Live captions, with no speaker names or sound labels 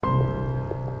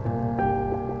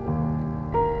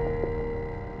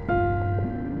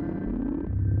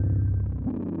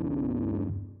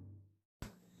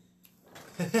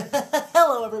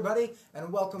Hello, everybody,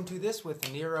 and welcome to this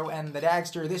with Nero and the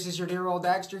Dagster. This is your dear old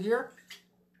Dagster here.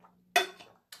 I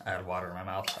had water in my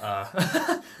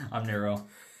mouth. I'm Nero.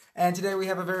 And today we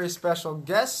have a very special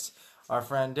guest, our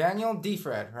friend Daniel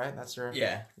D-Fred, right? That's your...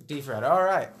 Yeah. D-Fred, all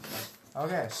right.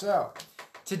 Okay, so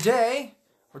today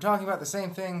we're talking about the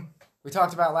same thing we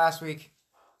talked about last week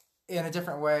in a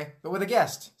different way, but with a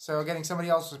guest. So getting somebody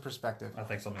else's perspective. I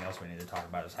think something else we need to talk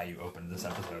about is how you opened this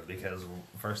episode, because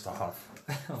first off,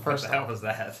 what the hell was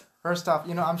that? First off,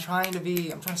 I'm trying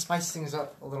to spice things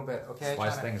up a little bit, okay?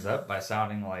 Spice things up by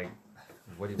sounding like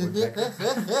Woody Woodpecker?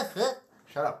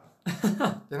 Shut up.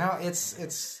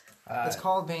 It's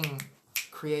called being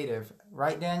creative,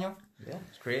 right, Daniel? Yeah,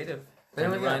 it's creative. There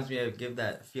and we it go. reminds me of give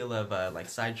that feel of like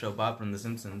Sideshow Bob from The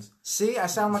Simpsons. See, I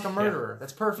sound like a murderer.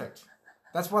 That's perfect.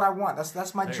 That's what I want.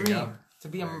 That's my There you dream, go. to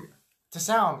be to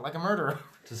sound like a murderer.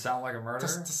 To sound like a murderer? To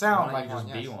sound Why don't like you one,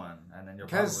 just yes. be one, and then you'll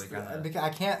Because probably I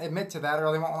can't admit to that, or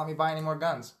they won't let me buy any more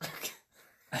guns.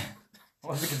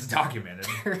 Well, if it's documented,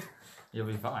 you'll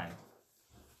be fine.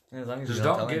 As long as Just you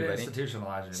don't don't tell get anybody.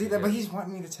 institutionalized. See that, but he's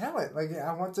wanting me to tell it. Like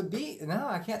I want to be. No,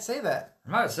 I can't say that.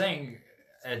 I'm not saying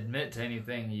admit to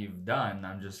anything you've done.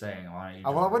 I'm just saying, why don't you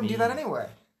Well, I just wouldn't do be- that anyway.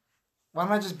 Why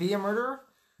don't I just be a murderer?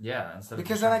 Yeah, instead of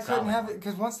Because just then I trying to sound couldn't like have one. it.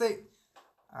 Because once they...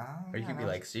 Or you could be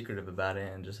like secretive about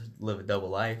it and just live a double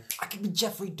life. I could be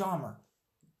Jeffrey Dahmer.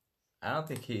 I don't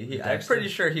think he I'm Dexter? pretty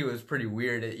sure he was pretty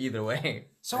weird either way.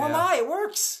 So Yeah. am I. It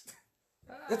works.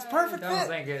 It's perfect I don't fit.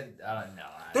 think it. I don't know.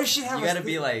 There should have You gotta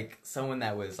be like someone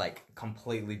that was like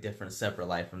completely different, separate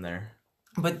life from their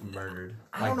But murdered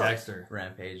I like don't know. Dexter.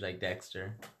 rampage, like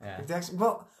Dexter. Yeah.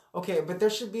 Well, okay, but there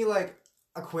should be like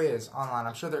a quiz online.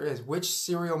 I'm sure there is. Which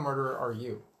serial murderer are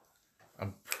you?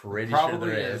 I'm pretty sure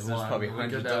there is. There's one. probably We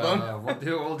hundreds could, of them.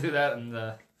 We'll do that in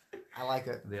the I like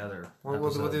it. other. We'll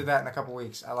episode. do that in a couple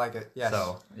weeks. I like it. Yes.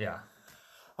 So yeah,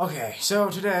 Okay, so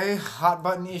today, hot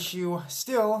button issue.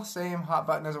 Still same hot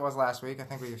button as it was last week. I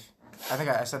think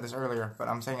I said this earlier, but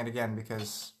I'm saying it again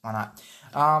because why not?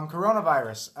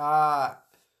 Coronavirus.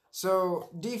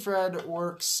 So D-Fred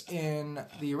works in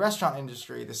the restaurant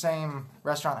industry, the same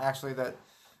restaurant actually that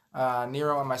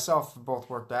Nero and myself both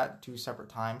worked at 2 separate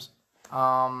times.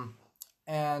 And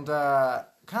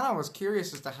kind of was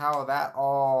curious as to how that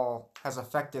all has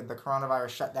affected the coronavirus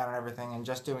shutdown and everything, and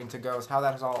just doing to-goes, how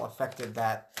that has all affected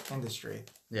that industry.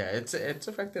 Yeah, it's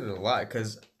affected it a lot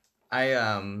because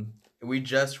we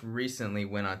just recently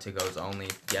went on to goes only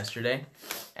yesterday,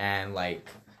 and like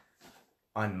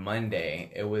on Monday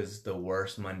it was the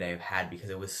worst Monday I've had because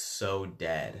it was so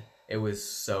dead. It was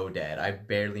so dead. I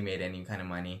barely made any kind of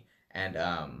money, and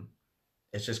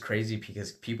it's just crazy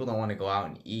because people don't want to go out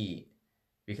and eat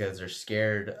because they're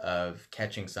scared of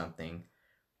catching something,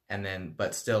 and then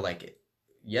but still like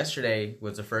yesterday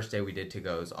was the first day we did to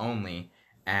goes only.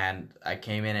 And I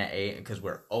came in at 8 because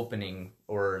we're opening,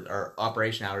 or our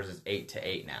operation hours is 8 to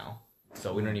 8 now.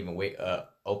 So we don't even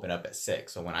open up at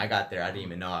 6. So when I got there, I didn't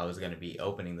even know I was going to be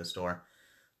opening the store.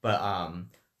 But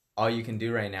all you can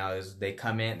do right now is they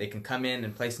can come in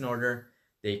and place an order.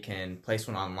 They can place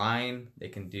one online. They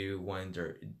can do one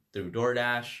through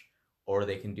DoorDash, or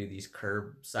they can do these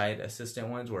curbside assistant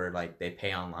ones where like they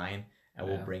pay online and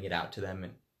we'll bring it out to them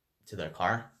to their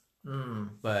car.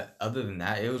 But other than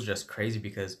that, it was just crazy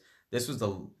because this was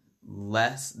the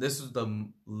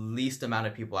least amount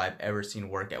of people I've ever seen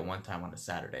work at one time on a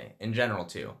Saturday in general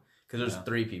too, because there was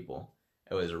 3 people.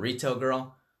 It was a retail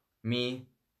girl, me,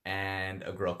 and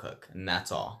a grill cook, and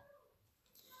that's all.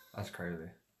 that's crazy.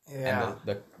 Yeah.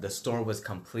 And the store was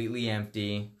completely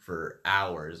empty for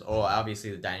hours. Oh, obviously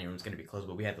the dining room was going to be closed,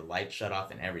 but we had the lights shut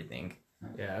off and everything.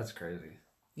 Yeah, that's crazy.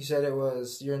 You said it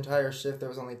was your entire shift. There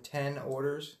was only 10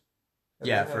 orders.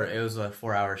 Yeah, it was a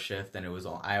 4-hour shift, and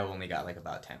I only got like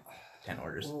about 10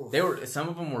 orders. Oof. Some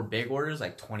of them were big orders,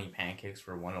 like 20 pancakes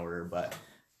for one order, but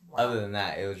other than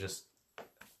that, it was just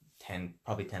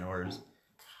probably 10 orders.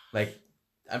 Like,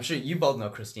 I'm sure you both know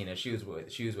Christina. She was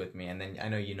with me, and then I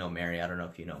know you know Mary. I don't know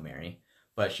if you know Mary,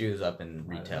 but she was up in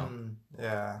retail.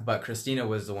 Yeah. But Christina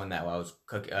was the one that was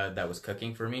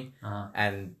cooking for me,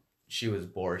 and she was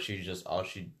bored. All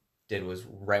she did was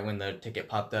right when the ticket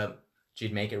popped up,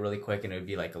 she'd make it really quick, and it would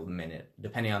be like a minute,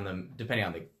 depending on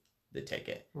the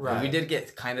ticket. Right. And we did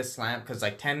get kind of slammed because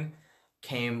like 10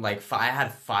 came like 5. I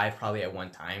had 5 probably at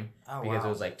one time because it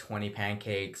was like 20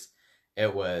 pancakes.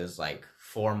 It was like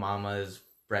 4 mamas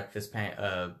breakfast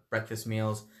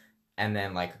meals, and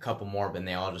then like a couple more, but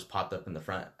they all just popped up in the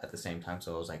front at the same time.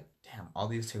 So I was like, damn, all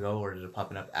these to-go orders are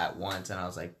popping up at once, and I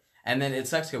was like. And then it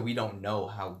sucks because we don't know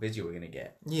how busy we're gonna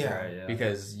get. Yeah. Right, yeah.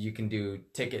 Because you can do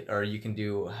ticket, or you can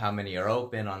do how many are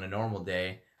open on a normal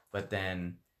day, but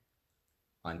then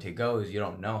on to-goes, you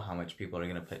don't know how much people are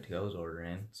going to put to-goes order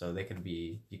in. So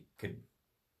you could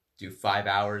do 5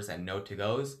 hours and no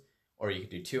to-goes, or you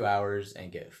could do 2 hours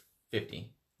and get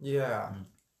 50. Yeah.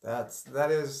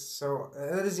 That is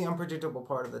the unpredictable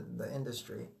part of the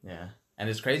industry. Yeah. And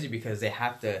it's crazy because they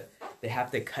have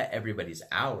to cut everybody's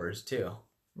hours too.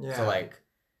 Yeah. So like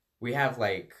we have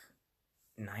like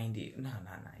 90, no,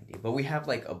 not 90, but we have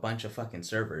like a bunch of fucking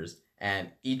servers, and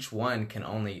each one we can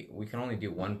only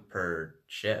do one per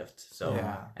shift. So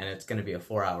and it's going to be a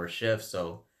 4-hour shift,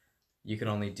 so you can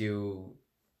only do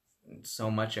so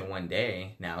much in one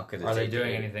day now. Because are they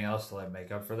doing anything else to like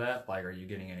make up for that? Like, are you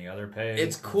getting any other pay?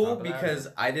 It's cool because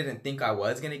I didn't think I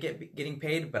was gonna getting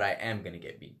paid, but I am gonna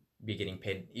be getting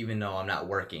paid even though I'm not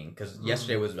working. Because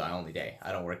yesterday was my only day.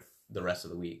 I don't work the rest of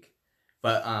the week.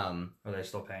 But are they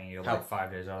still paying you like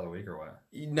 5 days out of the week or what?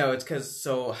 No, it's because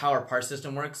how our PAR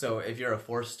system works. So if you're a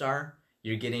 4-star,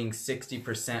 you're getting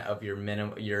 60% of your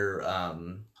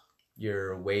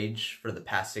your wage for the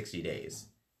past 60 days.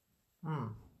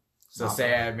 So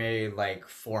say I made like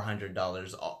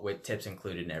 $400 with tips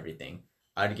included and everything,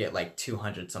 I'd get like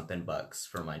 200 something bucks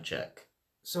for my check.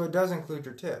 So it does include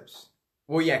your tips.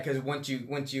 Well, yeah, because once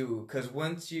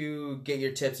you get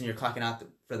your tips and you're clocking out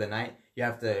for the night, you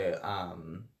have to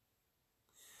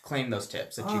claim those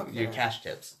tips, your cash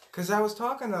tips. Because I was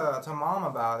talking to Mom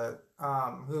about it,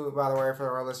 who, by the way, for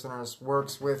our listeners,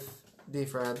 works with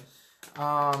DFred,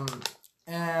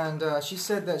 and she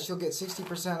said that she'll get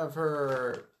 60% of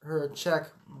her check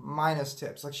minus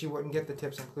tips. Like she wouldn't get the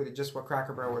tips included, just what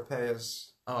Cracker Barrel would pay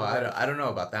as. Oh, I don't know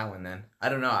about that one then. I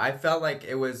don't know. I felt like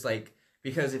it was like,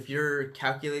 because if you're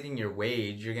calculating your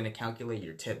wage, you're going to calculate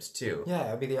your tips too. Yeah,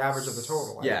 it'd be the average of the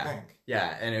total, I think.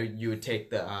 Yeah, and you would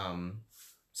take the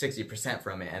 60%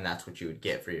 from it, and that's what you would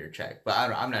get for your check. But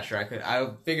I'm not sure.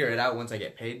 I'll figure it out once I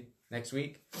get paid next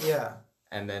week. Yeah.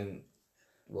 And then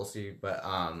we'll see. But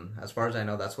as far as I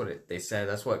know, that's what they said.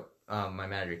 That's what my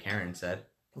manager Karen said.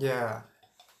 Yeah.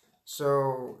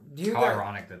 So do you? How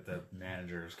ironic that the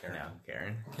manager is Karen. No,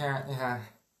 Karen. Karen, yeah.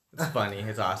 It's funny.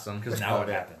 It's awesome. Because now what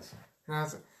happens?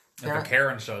 If a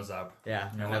Karen shows up,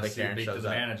 another Karen shows up. The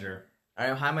manager. All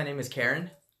right, hi, my name is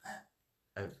Karen.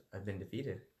 I've been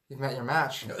defeated. You've met your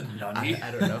match. I don't know.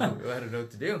 I don't know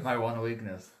what to do. My one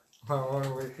weakness.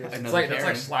 It's like that's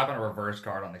like slapping a reverse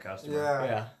card on the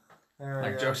customer. Yeah.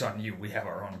 Like, joke's on you. We have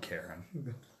our own Karen.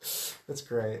 It's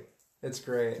great. It's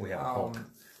great. We have a Hulk.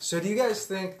 So do you guys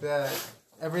think that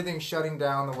everything shutting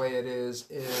down the way it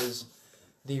is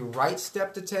the right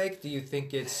step to take? Do you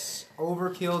think it's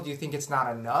overkill? Do you think it's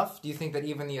not enough? Do you think that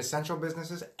even the essential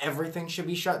businesses, everything should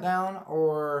be shut down?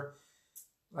 Or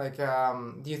like,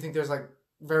 do you think there's like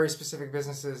very specific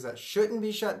businesses that shouldn't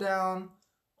be shut down?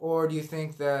 Or do you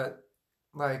think that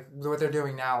like what they're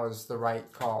doing now is the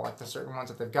right call? Like the certain ones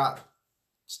that they've got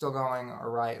still going are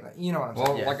right? Like, you know what I'm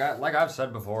saying? Well, like I've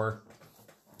said before,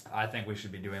 I think we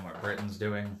should be doing what Britain's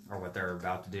doing or what they're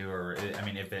about to do, or I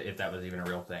mean, if that was even a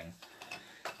real thing.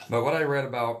 But what I read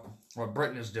about what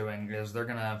Britain is doing is they're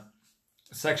gonna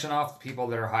section off people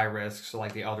that are high risk, so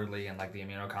like the elderly and like the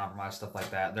immunocompromised, stuff like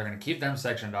that. They're gonna keep them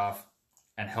sectioned off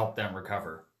and help them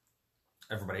recover.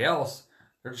 Everybody else,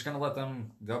 they're just gonna let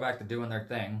them go back to doing their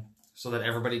thing, so that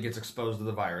everybody gets exposed to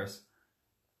the virus,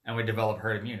 and we develop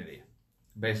herd immunity.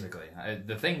 Basically,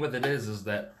 the thing with it is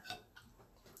that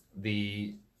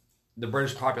the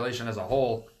British population as a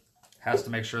whole has to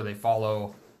make sure they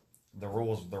follow the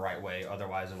rules the right way,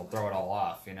 otherwise it'll throw it all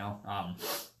off, you know?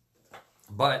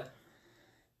 But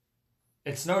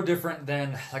it's no different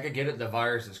than, like, I get it, the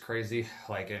virus is crazy,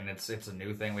 like, and it's a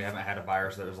new thing. We haven't had a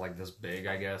virus that was, like, this big,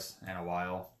 I guess, in a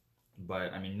while.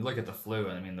 But, I mean, you look at the flu,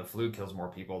 and, I mean, the flu kills more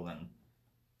people than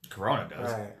Corona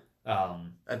does. Right.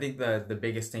 I think the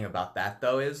biggest thing about that,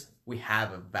 though, is we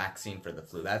have a vaccine for the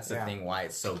flu. That's the thing why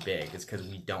it's so big, is because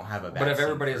we don't have a vaccine. But if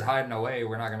everybody's hiding away,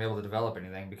 we're not going to be able to develop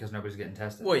anything because nobody's getting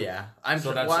tested. Well, yeah. I'm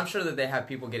sure that they have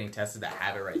people getting tested that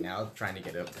have it right now, trying to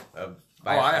get a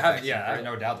I have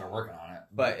no doubt they're working on it.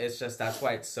 But it's just that's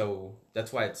why it's so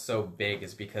big,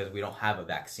 is because we don't have a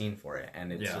vaccine for it,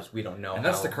 and it's just we don't know and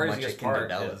that's how the craziest much it can part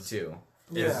develop too.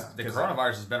 Yeah, the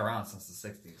coronavirus has been around since the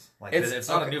 60s. Like it's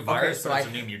not a new virus, but it's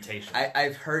a new mutation.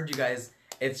 I've heard you guys.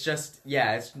 It's just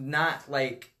it's not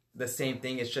like the same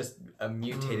thing. It's just a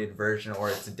mutated version, or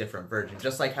it's a different version.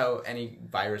 Just like how any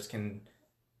virus can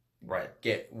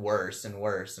get worse and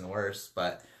worse and worse,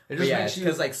 but. It's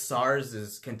because like SARS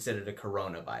is considered a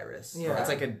coronavirus. Yeah, it's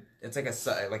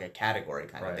like a category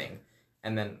kind of thing.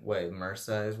 And then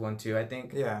MRSA is one too, I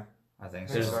think. Yeah, I think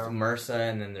there's MRSA,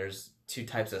 and then there's 2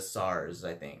 types of SARS,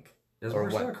 I think. Is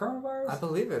MRSA a coronavirus? I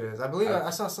believe it is. I believe I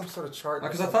saw some sort of chart.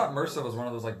 Because I thought MRSA was one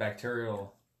of those like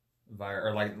bacterial virus,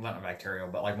 or like not bacterial,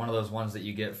 but like one of those ones that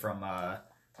you get from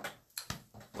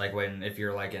like if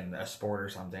you're like in a sport or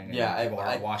something, and people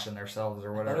aren't washing themselves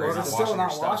or whatever. Well, it's still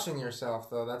not washing yourself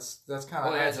though. That's kind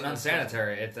of. Well, yeah, it's an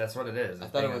unsanitary. That's what it is. I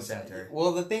thought it was unsanitary.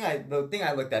 Well, the thing I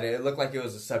looked at, it looked like it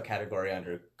was a subcategory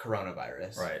under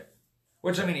coronavirus. Right.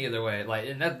 Which, I mean, either way, like,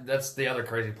 and that's the other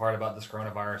crazy part about this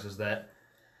coronavirus is that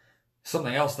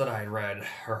something else that I had read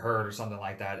or heard or something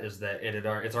like that is that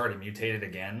it's already mutated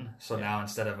again. So now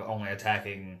instead of only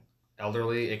attacking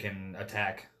elderly, it can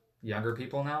attack younger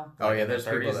people now. Oh, like yeah, there's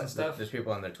people and stuff. There's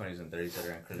people in their 20s and 30s that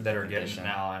are in critical that are getting it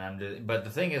now, and but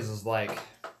the thing is like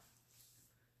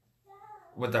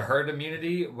with the herd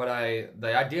immunity,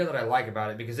 the idea that I like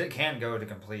about it, because it can go to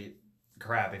complete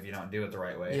crap if you don't do it the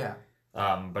right way. Yeah.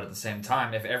 But at the same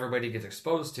time, if everybody gets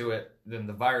exposed to it, then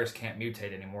the virus can't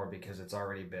mutate anymore because it's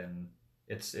already been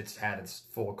it's had its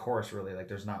full course. Really, like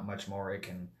there's not much more it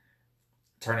can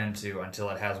turn into until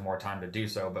it has more time to do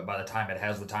so. But by the time it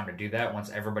has the time to do that, once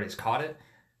everybody's caught it,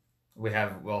 we'll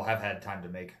have had time to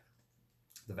make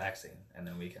the vaccine, and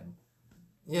then we can.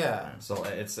 Yeah. So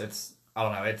it's I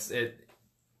don't know.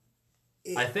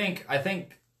 I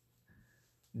think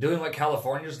doing what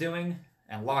California's doing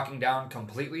and locking down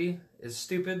completely is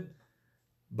stupid,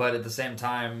 but at the same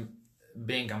time,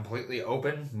 being completely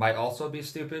open might also be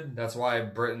stupid. That's why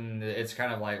Britain, it's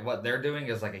kind of like what they're doing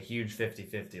is like a huge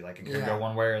 50-50. Like it could go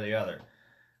one way or the other.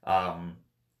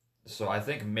 So I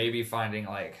think maybe finding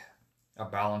like a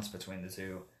balance between the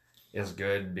two is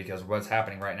good, because what's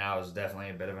happening right now is definitely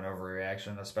a bit of an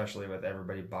overreaction, especially with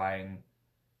everybody buying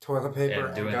toilet paper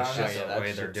and doing the shit the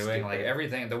way they're doing. Stupid. Like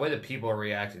everything, the way that people are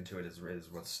reacting to it is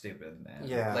what's stupid, man.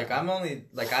 Yeah. Like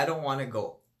I don't want to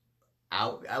go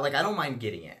out. I don't mind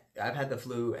getting it. I've had the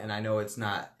flu, and I know it's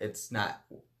not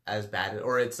as bad,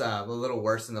 or it's a little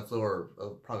worse than the flu, or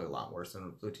probably a lot worse than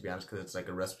the flu, to be honest, because it's like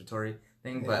a respiratory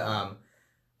thing. Yeah. But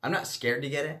I'm not scared to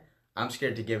get it. I'm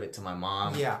scared to give it to my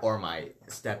mom or my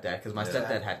stepdad, because my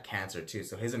stepdad had cancer too,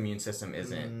 so his immune system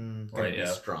isn't going to be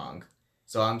strong.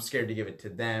 So I'm scared to give it to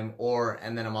them,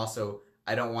 and then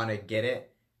I don't want to get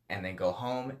it and then go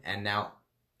home, and now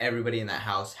everybody in that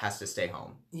house has to stay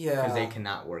home. Yeah. Because they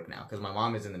cannot work now. Because my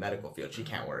mom is in the medical field. She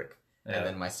can't work. Yeah. And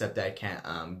then my stepdad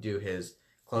can't do his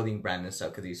clothing brand and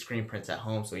stuff because he screen prints at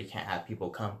home, so he can't have people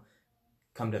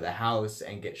come to the house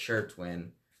and get shirts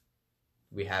when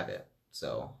we have it.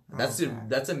 So that's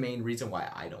a main reason why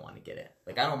I don't want to get it.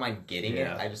 Like, I don't mind getting it.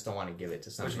 I just don't want to give it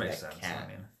to somebody that sense, can't. I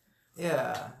mean.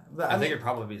 Yeah. But I think it'd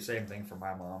probably be the same thing for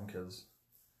my mom,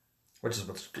 which is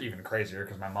what's even crazier,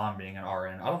 because my mom being an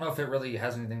RN, I don't know if it really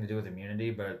has anything to do with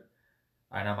immunity, but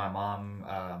I know my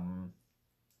mom,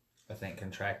 I think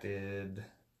contracted,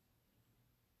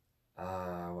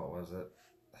 what was it?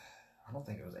 I don't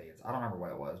think it was AIDS. I don't remember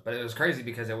what it was, but it was crazy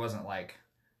because it wasn't like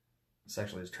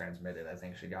sexually transmitted. I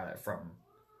think she got it from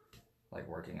like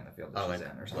working in the field that she's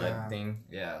in or something. Thing.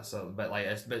 Yeah. So, but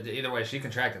either way, she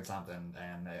contracted something,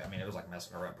 and I mean, it was like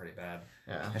messing her up pretty bad.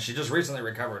 Yeah. And she just recently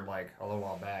recovered like a little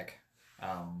while back.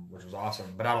 Which was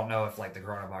awesome, but I don't know if like the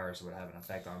coronavirus would have an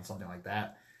effect on something like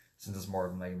that, since it's more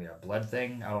of maybe a blood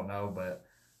thing. I don't know, but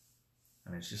I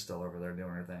mean, she's still over there doing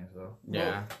her thing, so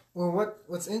yeah. Well,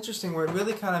 what's interesting, what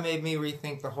really kind of made me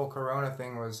rethink the whole corona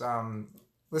thing was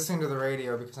listening to the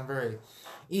radio, because I'm very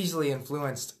easily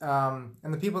influenced, and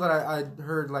the people that I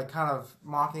heard like kind of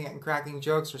mocking it and cracking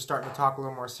jokes were starting to talk a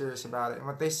little more serious about it, and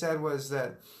what they said was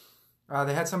that.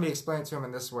 They had somebody explain to him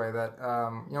in this way that,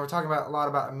 we're talking a lot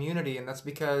about immunity, and that's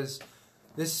because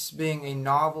this being a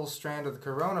novel strand of the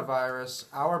coronavirus,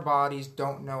 our bodies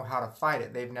don't know how to fight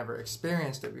it. They've never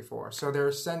experienced it before. So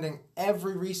they're sending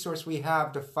every resource we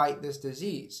have to fight this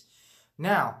disease.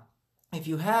 Now, if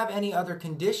you have any other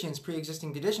conditions,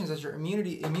 pre-existing conditions that your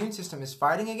immune system is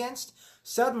fighting against,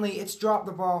 suddenly it's dropped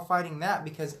the ball fighting that,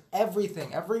 because every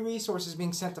resource is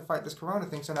being sent to fight this corona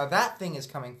thing. So now that thing is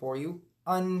coming for you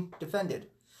undefended.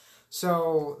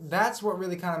 So that's what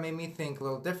really kind of made me think a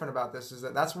little different about this, is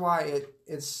that's why it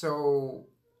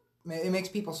makes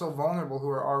people so vulnerable who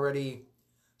are already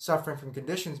suffering from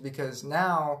conditions, because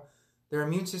now their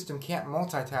immune system can't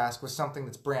multitask with something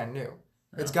that's brand new.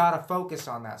 Yeah. It's got to focus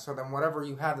on that. So then whatever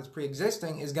you have that's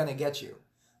pre-existing is going to get you.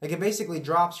 Like, it basically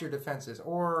drops your defenses,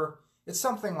 or it's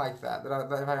something like that,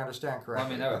 if I understand correctly. Well, I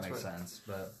mean, that would make sense.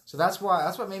 But so that's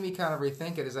what made me kind of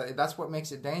rethink it, is that's what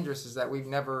makes it dangerous, is that we've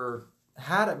never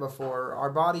had it before. Our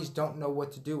bodies don't know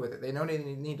what to do with it. They know they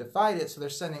need to fight it, so they're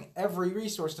sending every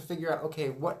resource to figure out, okay,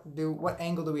 what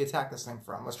angle do we attack this thing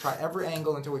from? Let's try every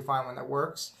angle until we find one that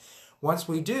works. Once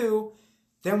we do,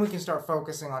 then we can start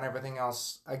focusing on everything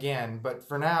else again. But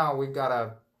for now, we've got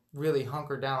to really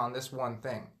hunker down on this one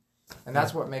thing. And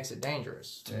that's what makes it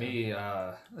dangerous. To me,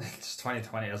 it's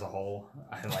 2020 as a whole.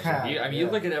 I like it. Yeah. You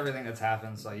look at everything that's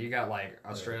happened. So you got like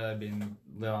Australia being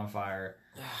lit on fire.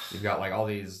 You've got like all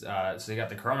these. So you got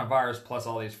the coronavirus plus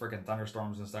all these freaking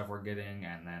thunderstorms and stuff we're getting,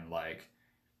 and then like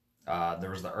there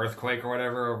was the earthquake or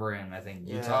whatever over in I think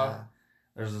Utah. Yeah.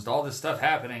 There's just all this stuff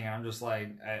happening, and I'm just like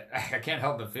I can't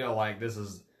help but feel like this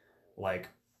is like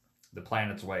the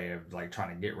planet's way of like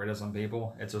trying to get rid of some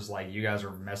people. It's just like you guys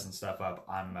are messing stuff up.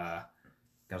 I'm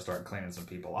gonna start cleaning some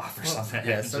people off or something.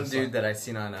 Yeah, It's some just dude like, that I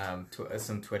seen on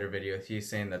some Twitter video, he's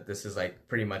saying that this is like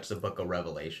pretty much the Book of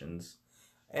Revelations.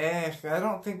 I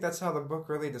don't think that's how the book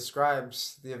really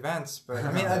describes the events, but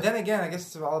I mean, then again, I guess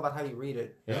it's all about how you read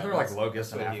it. Isn't there like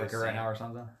locusts in what he was Africa right saying. now or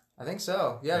something? I think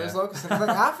so. Yeah, there's Yeah. locusts. Like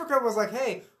Africa was like,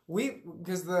 hey,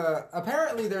 because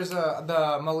apparently there's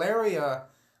the malaria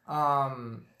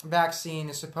vaccine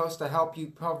is supposed to help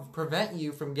you prevent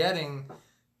you from getting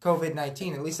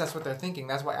COVID-19. At least that's what they're thinking.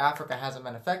 That's why Africa hasn't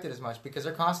been affected as much because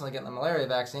they're constantly getting the malaria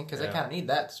vaccine because they kind of need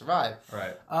that to survive.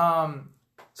 Right.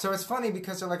 So it's funny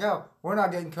because they're like, oh, we're not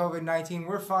getting COVID-19,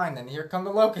 we're fine. And here come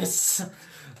the locusts.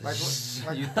 like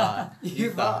You thought.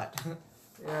 You thought.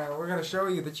 Yeah, we're gonna show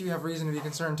you that you have reason to be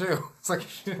concerned too. It's like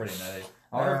Pretty nutty.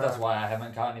 I wonder if that's why I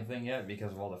haven't caught anything yet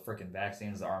because of all the freaking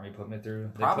vaccines the army put me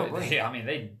through. Probably.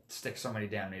 They stick so many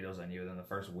damn needles in you within the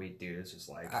first week, dude. It's just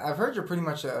like I've heard you're pretty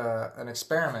much an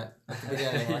experiment at the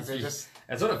beginning. Like they just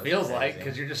that's what it feels like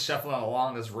because you're just shuffling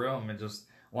along this room and just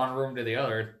one room to the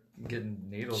other getting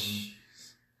needles. And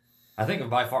I think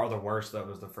by far the worst though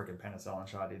was the freaking penicillin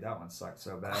shot, dude. That one sucked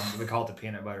so bad. We call it the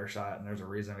peanut butter shot, and there's a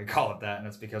reason we call it that, and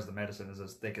it's because the medicine is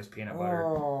as thick as peanut butter,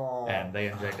 and they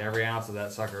inject every ounce of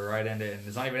that sucker right into it, and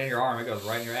it's not even in your arm; it goes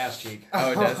right in your ass cheek.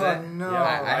 Oh, does it? No. Yeah,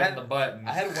 I right had- in the butt. And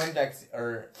I had one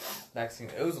vaccine.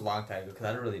 It was a long time ago because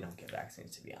I really don't get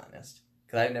vaccines, to be honest.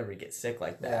 Because I never get sick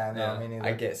like that. Yeah, no, me neither.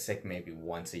 I get sick maybe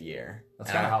once a year.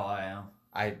 that's And kind of how I am.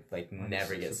 I like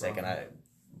never it's get super sick, and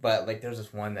but like there's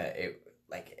this one that it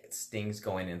stings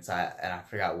going inside, and I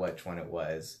forgot which one it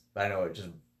was, but I know it just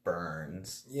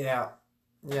burns. Yeah.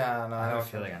 Yeah, no, I I have a don't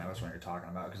feeling I know which one you're talking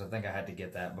about because I think I had to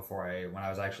get that before when I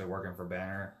was actually working for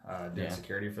Banner, doing Yeah.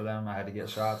 security for them. I had to get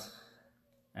shots,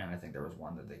 and I think there was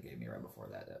one that they gave me right before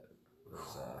that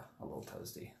was a little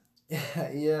toasty.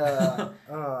 Yeah.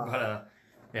 But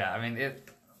yeah, I mean it.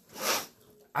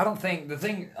 I don't think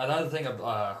another thing.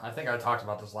 I think I talked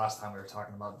about this last time we were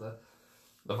talking about the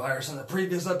virus in the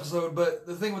previous episode. But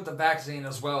the thing with the vaccine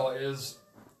as well is,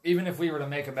 even if we were to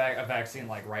make a vaccine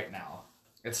like right now,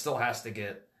 it still has to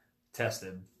get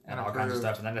tested and all kinds of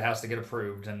stuff, and then it has to get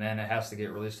approved, and then it has to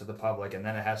get released to the public, and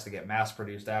then it has to get mass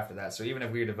produced after that. So even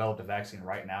if we developed a vaccine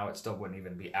right now, it still wouldn't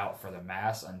even be out for the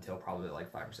mass until probably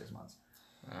like 5 or 6 months.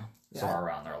 Somewhere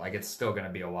around there. Like, it's still going to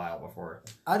be a while before.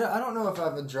 I don't know if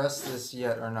I've addressed this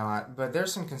yet or not, but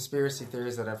there's some conspiracy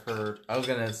theories that I've heard. I was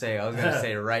gonna say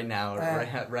right now, right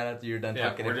after you're done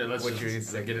talking. Let's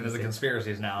just get into the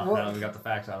conspiracies now. Well, now that we got the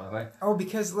facts out of the way. Oh,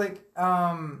 because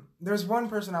there's one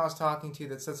person I was talking to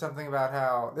that said something about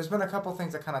how there's been a couple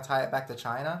things that kind of tie it back to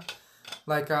China.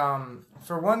 Like,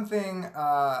 for one thing,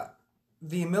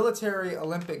 the military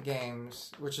Olympic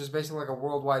Games, which is basically like a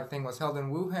worldwide thing, was held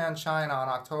in Wuhan, China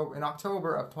in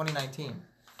October of 2019.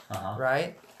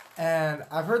 Right? And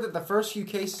I've heard that the first few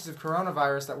cases of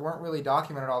coronavirus that weren't really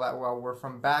documented all that well were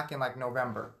from back in like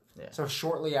November. Yeah. So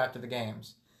shortly after the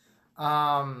games.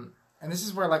 And this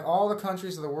is where like all the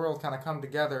countries of the world kind of come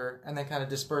together and then kind of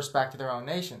disperse back to their own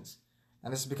nations.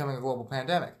 And this is becoming a global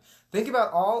pandemic. Think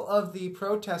about all of the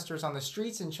protesters on the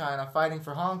streets in China fighting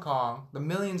for Hong Kong, the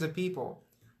millions of people.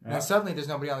 And then suddenly there's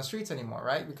nobody on the streets anymore,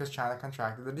 right? Because China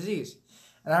contracted the disease.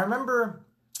 And I remember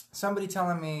somebody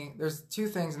telling me, there's two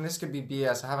things, and this could be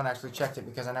BS. I haven't actually checked it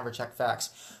because I never check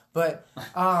facts. But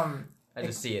I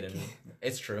just see it, and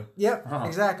it's true. Yep,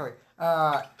 exactly.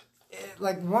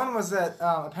 One was that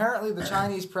apparently the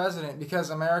Chinese president, because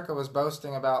America was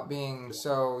boasting about being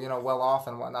so well off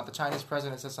and whatnot, the Chinese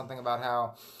president said something about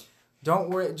how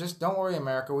don't worry,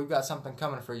 America, we've got something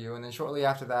coming for you. And then shortly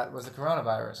after that was the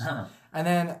coronavirus. And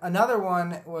then another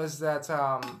one was that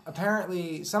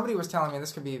apparently somebody was telling me,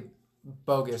 this could be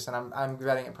bogus, and I'm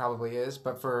betting it probably is,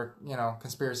 but for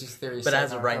conspiracy theories. But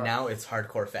as of right now, it's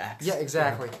hardcore facts. Yeah,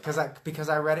 exactly. Because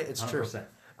I read it, it's 100%. True.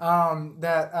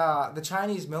 That the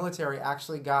Chinese military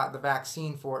actually got the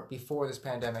vaccine for it before this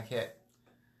pandemic hit.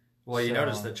 Well, you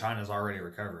notice that China's already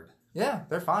recovered. Yeah,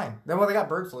 they're fine. They got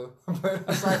bird flu, but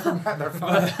aside from that, they're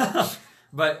fine.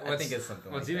 But I think it's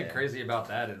something. What's like even that. crazy about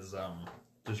that is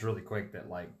just really quick that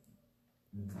like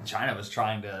China was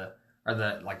trying to, or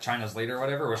that like China's leader or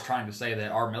whatever was trying to say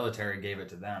that our military gave it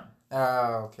to them.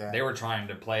 Oh, okay. They were trying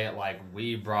to play it like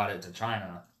we brought it to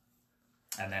China,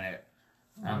 and then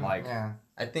I'm like, yeah.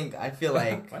 I feel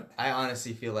like, What? I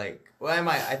honestly feel like,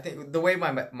 I think the way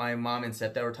my mom and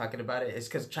stepdad were talking about it is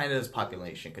because China does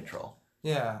population control.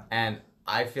 Yeah. And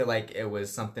I feel like it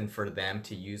was something for them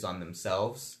to use on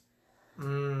themselves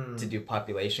to do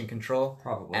population control.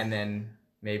 Probably. And then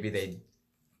maybe they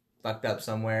fucked up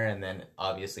somewhere, and then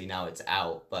obviously now it's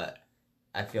out, but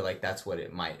I feel like that's what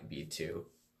it might be too.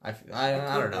 I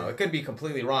don't know. It could be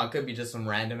completely wrong. It could be just some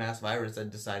random ass virus that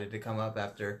decided to come up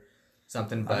after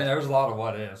something. But I mean, there's a lot of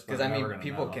what ifs. because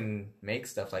people can make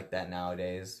stuff like that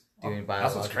nowadays. Doing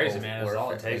That's what's crazy, man. Is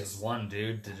all it warfare. takes is one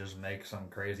dude to just make some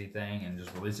crazy thing and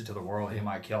just release it to the world. He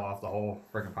might kill off the whole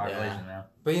freaking population now.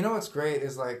 But you know what's great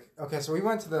is like, okay, so we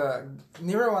went to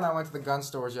Nero and I went to the gun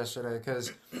stores yesterday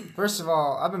because, first of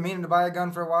all, I've been meaning to buy a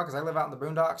gun for a while because I live out in the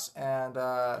boondocks, and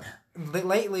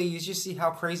lately you just see how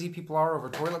crazy people are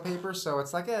over toilet paper, so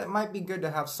it's like, it might be good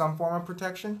to have some form of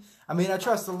protection. I mean, I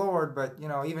trust the Lord, but, you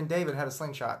know, even David had a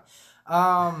slingshot.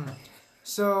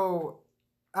 So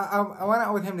I went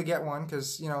out with him to get one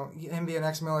because, you know, him being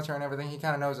ex-military and everything, he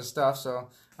kind of knows his stuff, so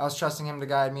I was trusting him to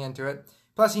guide me into it.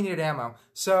 Plus, he needed ammo.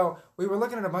 So we were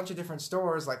looking at a bunch of different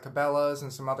stores like Cabela's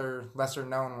and some other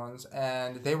lesser-known ones,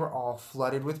 and they were all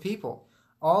flooded with people.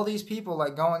 All these people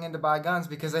like going in to buy guns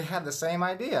because they had the same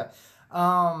idea.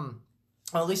 Well,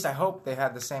 at least I hope they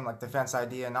had the same like defense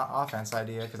idea, not offense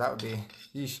idea, because that would be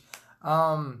yeesh.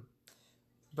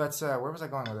 But where was I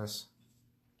going with this?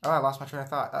 Oh, I lost my train of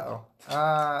thought.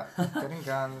 Getting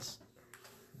guns.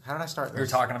 How did I start this? You're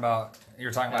talking about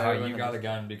how you got a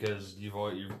gun because you've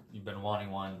been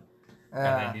wanting one, and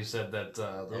then you said that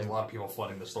there's a lot of people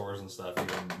flooding the stores and stuff.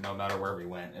 Even no matter where we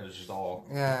went, it was just all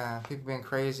people being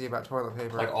crazy about toilet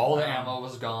paper. like all the ammo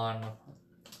was gone.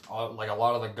 Like a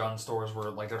lot of the gun stores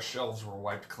were like their shelves were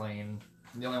wiped clean.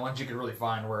 The only ones you could really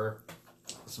find were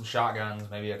some shotguns,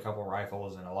 maybe a couple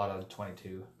rifles, and a lot of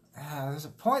 22. There's a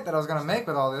point that I was going to make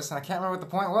with all this, and I can't remember what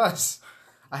the point was.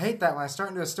 I hate that when I start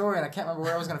into a story and I can't remember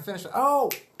where I was going to finish it. Oh,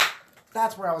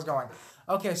 that's where I was going.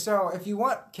 Okay, so if you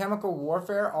want chemical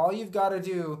warfare, all you've got to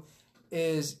do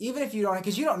is, even if you don't,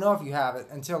 because you don't know if you have it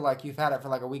until like you've had it for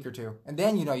like a week or two, and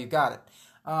then you know you've got it.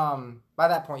 By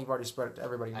that point, you've already spread it to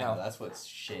everybody you know. I know, that's what's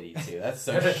shitty too. That's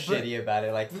so shitty about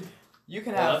it. Like, you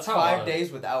can have that's how 5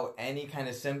 days without any kind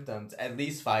of symptoms, at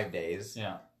least 5 days.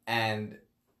 Yeah. And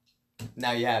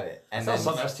now you have it. And that's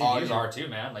then how some STDs are too,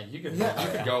 man. Like you could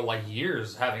Yeah. go like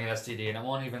years having an STD and it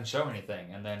won't even show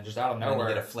anything, and then just out of And then nowhere,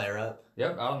 you get a flare up.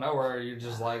 Yep, out of nowhere, you're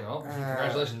just like, oh,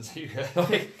 congratulations. You got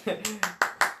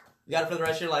it for the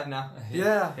rest of your life now.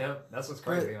 Yeah. Yep, that's what's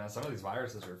crazy, man. Some of these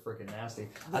viruses are freaking nasty.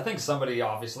 I think somebody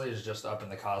obviously is just up in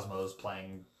the cosmos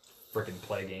playing freaking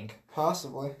Plague Inc.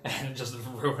 Possibly. and just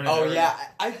ruining Oh everything. yeah,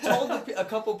 I told a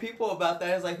couple people about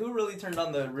that. I was like, who really turned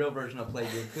on the real version of Plague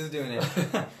Inc? Who's doing it?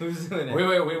 Who's doing it?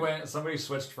 We went, somebody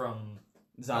switched from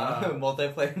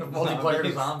multiplayer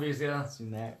to zombies, yeah.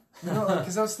 Seen that. No,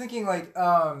 because I was thinking, like,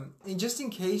 just in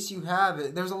case you have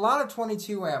it, there's a lot of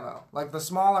 22 ammo. Like, the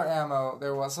smaller ammo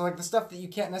there was. So, like, the stuff that you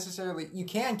can't necessarily... You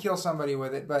can kill somebody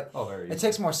with it, but it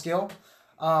takes more skill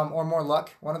or more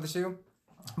luck, one of the two.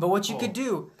 But what you could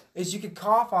do is you could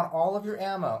cough on all of your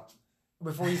ammo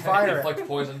before you fire it. Like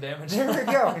poison damage. There we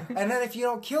go. And then if you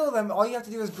don't kill them, all you have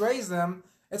to do is graze them.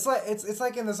 It's like it's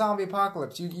like in the zombie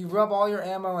apocalypse. You rub all your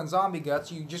ammo in zombie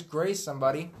guts, you just graze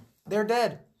somebody, they're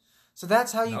dead. So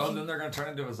that's how you then they're going to turn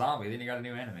into a zombie. Then you got a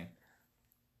new enemy.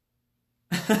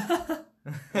 Wait a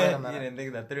minute. You didn't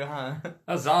think that through, huh?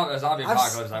 A zombie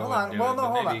apocalypse, I hold wouldn't on. do Well, it, no,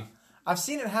 but hold maybe... on. I've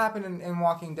seen it happen in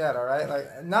Walking Dead, all right?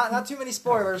 Like, not too many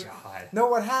spoilers. Oh, God. No,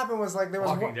 what happened was, like, there was...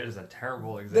 Walking Dead is a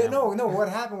terrible example. No, what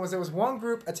happened was there was one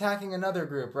group attacking another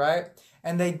group, right?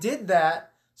 And they did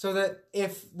that so that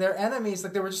if their enemies,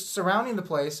 like, they were just surrounding the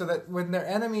place, so that when their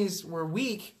enemies were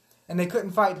weak and they couldn't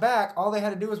fight back, all they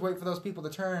had to do was wait for those people to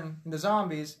turn into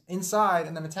zombies inside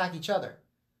and then attack each other.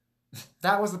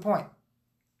 That was the point.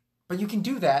 But you can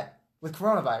do that with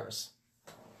coronavirus.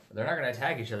 They're not going to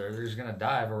attack each other. They're just going to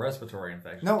die of a respiratory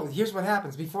infection. No, here's what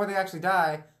happens. Before they actually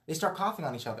die, they start coughing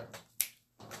on each other.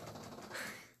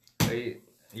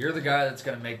 You're the guy that's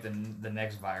going to make the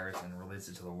next virus and release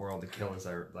it to the world to kill us,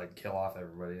 like kill off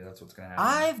everybody. That's what's going to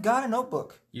happen. I've got a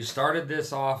notebook. You started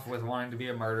this off with wanting to be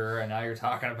a murderer, and now you're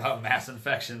talking about mass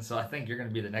infection. So I think you're going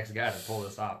to be the next guy to pull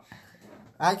this off.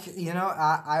 I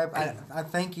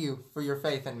thank you for your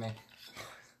faith in me.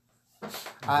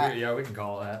 Yeah, we can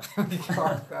call it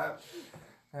that.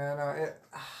 And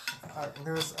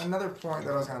there was another point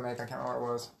that I was going to make. I can't remember what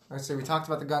it was. Let's see. We talked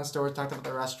about the gun stores. Talked about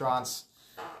the restaurants.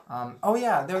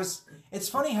 It's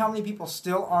funny how many people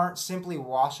still aren't simply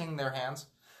washing their hands.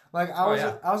 Like I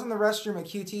was in the restroom at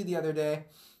QT the other day,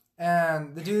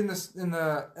 and the dude in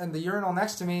the urinal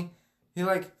next to me, he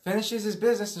like finishes his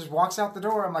business, just walks out the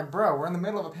door. I'm like, bro, we're in the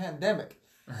middle of a pandemic.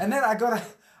 And then I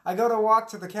go to walk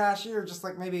to the cashier, just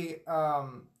like maybe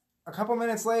a couple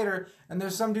minutes later, and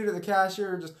there's some dude at the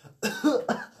cashier just.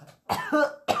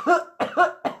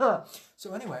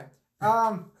 So anyway,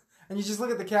 and you just look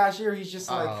at the cashier. He's just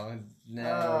like, oh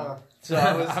no. So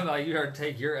I'm like, you gotta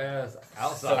take your ass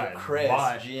outside. So Chris,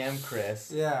 Watch. GM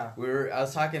Chris. yeah. I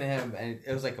was talking to him, and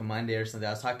it was like a Monday or something.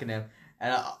 I was talking to him,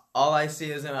 and all I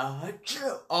see is him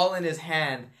all in his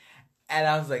hand, and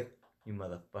I was like, "You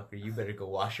motherfucker! You better go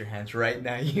wash your hands right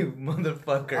now, you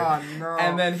motherfucker!" Oh no.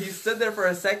 And then he stood there for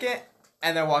a second,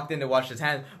 and then walked in to wash his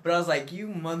hands. But I was like, "You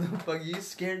motherfucker! You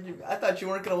scared me. I thought you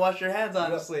weren't gonna wash your hands,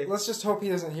 honestly." Let's just hope he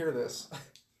doesn't hear this.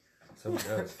 Let's hope he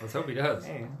does. Let's hope he does.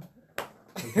 Hey.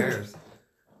 Who cares?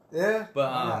 Yeah.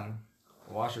 But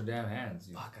Wash your damn hands.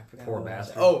 You fuck, I forgot poor what it was.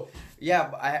 bastard. Oh yeah,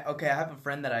 but I have a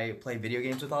friend that I play video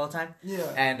games with all the time. Yeah.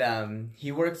 And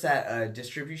he works at a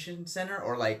distribution center,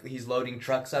 or like he's loading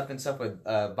trucks up and stuff with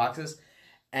boxes.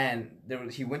 And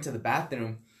he went to the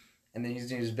bathroom, and then he's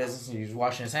doing his business and he's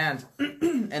washing his hands.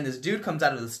 And this dude comes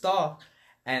out of the stall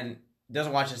and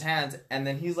doesn't wash his hands. And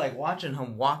then he's like watching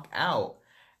him walk out.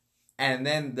 And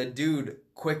then the dude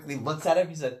quickly looks at him.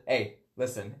 He said, "Hey,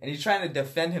 listen." And he's trying to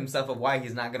defend himself of why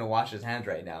he's not going to wash his hands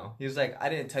right now. He was like, "I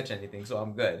didn't touch anything, so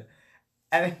I'm good."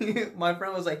 And my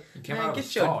friend was like, "Man,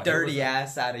 get your dirty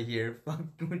ass out of here. Fuck,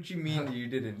 what you mean you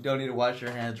don't need to wash your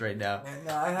hands right now?"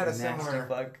 No, I had a Nasty similar.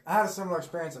 fuck. I had a similar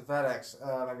experience at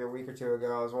FedEx maybe a week or two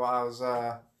ago. I was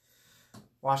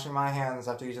washing my hands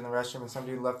after using the restroom, and some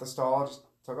dude left the stall, just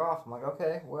took off. I'm like,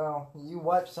 okay, well, you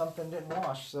wiped something, didn't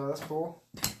wash, so that's cool.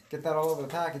 Get that all over the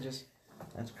packages.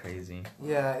 That's crazy.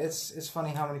 Yeah, it's funny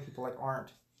how many people like aren't,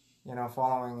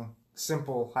 following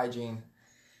simple hygiene.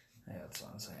 Yeah, that's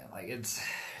what I'm saying. Like it's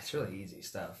really easy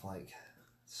stuff. Like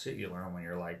shit you learn when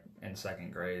you're like in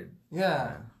second grade.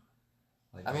 Yeah.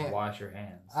 Like I just mean, wash your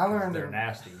hands. I learned they're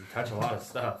nasty. You touch a lot of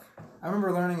stuff. I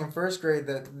remember learning in first grade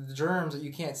that the germs that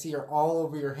you can't see are all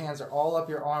over your hands, are all up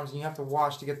your arms, and you have to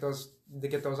wash to get those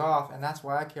off. And that's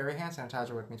why I carry hand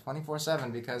sanitizer with me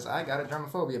 24/7, because I got a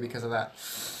germophobia because of that.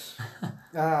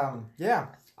 Yeah.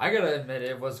 I gotta admit,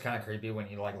 it was kind of creepy when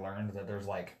you like learned that there's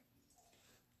like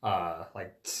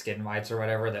skin mites or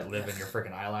whatever that live in your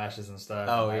freaking eyelashes and stuff.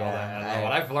 Oh, and like, all yeah. that.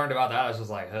 When I've learned about that, I was just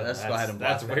like, Let's go ahead and block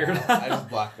that's that weird. out. I just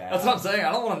blocked that. That's what I'm saying.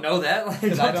 I don't want to know that. Like,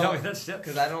 don't tell me that shit.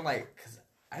 Because I don't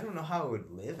know how I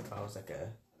would live if I was like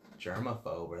a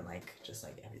germaphobe or like just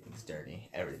like everything's dirty.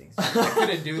 Everything's dirty. I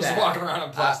couldn't do Just that. walking around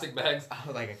in plastic bags. I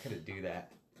was like, I couldn't do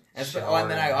that. And Shower and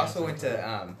then I and also went something.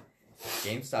 to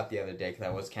GameStop the other day because I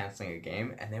was canceling a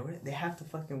game, and they have to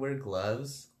fucking wear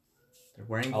gloves. They're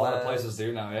wearing A gloves. lot of places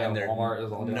do now. Yeah, And Walmart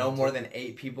is all doing no it, more too. than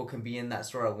 8 people can be in that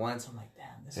store at once. I'm like,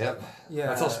 damn, this Yep. is... Yeah.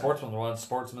 That's how Sportsman's was.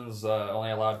 Sportsman's only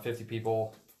allowed 50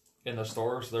 people in the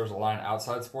store, so there was a line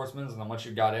outside Sportsman's, and then once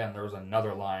you got in, there was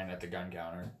another line at the gun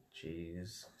counter.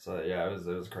 Jeez. So yeah, it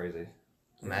was crazy.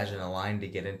 Imagine a line to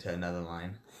get into another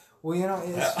line. Well,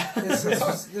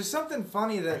 it's there's something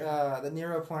funny that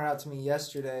Nero pointed out to me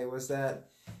yesterday, was that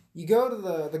you go to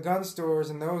the gun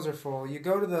stores and those are full. You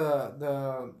go to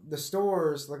the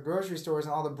stores, the grocery stores,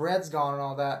 and all the bread's gone and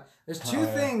all that. There's two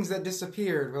things that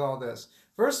disappeared with all this.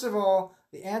 First of all,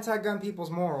 the anti-gun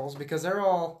people's morals, because they're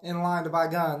all in line to buy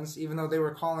guns, even though they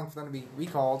were calling for them to be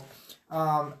recalled.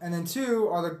 And then two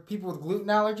are the people with gluten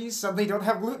allergies. Suddenly don't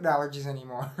have gluten allergies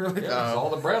anymore. Like, Yeah, all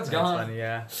the bread's That's gone. funny,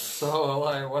 yeah. So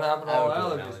like, what happened to I all have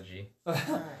the a gluten allergies?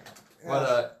 allergy.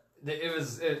 But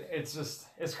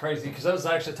it's crazy because I was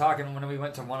actually talking when we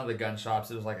went to one of the gun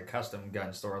shops. It was like a custom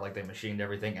gun store, like they machined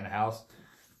everything in house.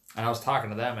 And I was talking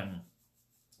to them, and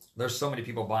there's so many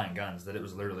people buying guns that it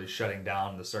was literally shutting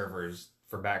down the servers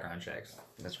for background checks.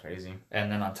 That's crazy.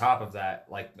 And then on top of that,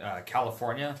 like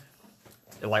California,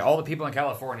 like all the people in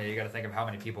California, you got to think of how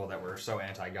many people that were so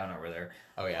anti-gun over there.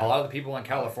 Oh, yeah. A lot of the people in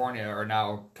California are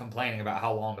now complaining about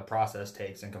how long the process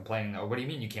takes and complaining, oh, what do you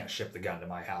mean you can't ship the gun to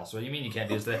my house? What do you mean you can't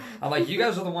do this? I'm like, you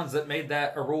guys are the ones that made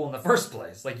that a rule in the first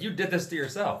place. Like, you did this to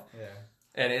yourself. Yeah.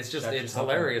 And it's just, it's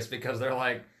hilarious because they're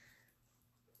like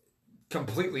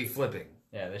completely flipping.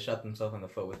 Yeah, they shot themselves in the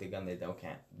foot with the gun they don't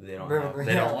have. They don't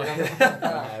want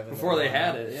it. Before they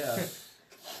had it,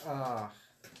 yeah.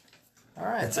 all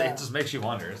right. It just makes you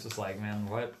wonder. It's just like, man,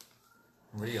 what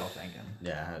are y'all thinking?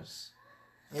 Yeah,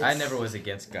 I never was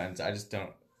against guns. I just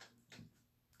don't.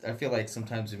 I feel like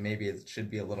sometimes maybe it should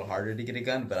be a little harder to get a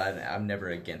gun, but I'm never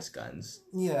against guns.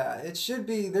 Yeah, it should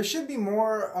be. There should be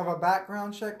more of a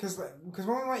background check, because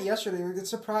when we went yesterday, it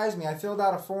surprised me. I filled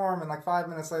out a form, and like 5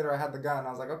 minutes later, I had the gun.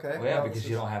 I was like, okay. Well, yeah, because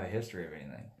you don't have a history of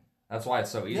anything. That's why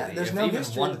it's so easy. Yeah, there's if no even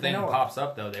history one that they thing know of. pops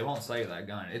up, though, they won't sell you that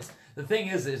gun. The thing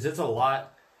is it's a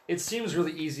lot. It seems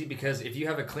really easy because if you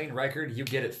have a clean record, you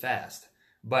get it fast.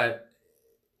 But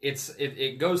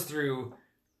it goes through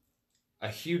a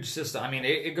huge system. I mean,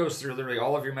 it goes through literally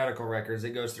all of your medical records.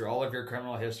 It goes through all of your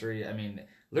criminal history. I mean,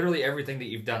 literally everything that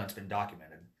you've done, it's been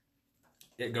documented.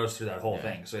 It goes through that whole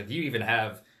thing. So if you've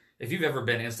ever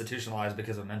been institutionalized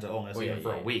because of mental illness,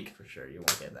 for a week, for sure, you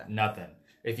won't get that. Nothing.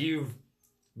 If you've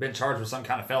been charged with some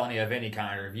kind of felony of any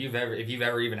kind, or if you've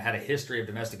ever even had a history of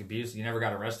domestic abuse and you never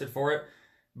got arrested for it,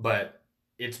 but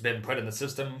it's been put in the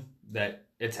system that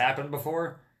it's happened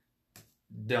before,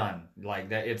 done. Like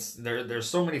that, there's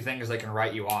so many things that can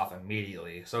write you off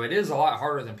immediately. So it is a lot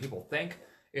harder than people think.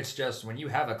 It's just when you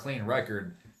have a clean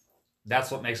record,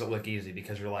 that's what makes it look easy,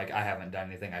 because you're like, I haven't done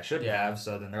anything I shouldn't have.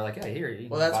 So then they're like, yeah, here you.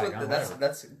 Well, that's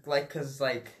like, because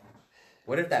like,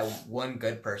 what if that one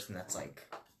good person that's like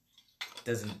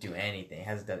doesn't do anything,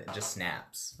 hasn't done it, just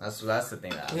snaps? That's the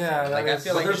thing that I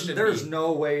feel like there's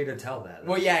no way to tell that.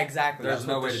 Well, yeah, exactly. There's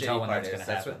no way to tell when that's going to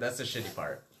happen. That's the shitty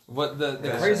part. What the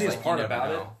craziest part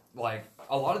about it, like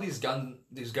a lot of these gun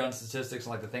statistics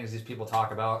and like the things these people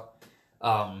talk about,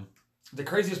 the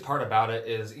craziest part about it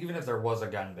is even if there was a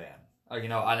gun ban,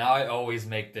 and I always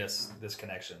make this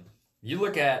connection. You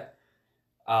look at,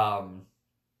 what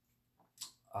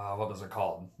was it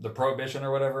called? The Prohibition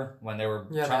or whatever, when they were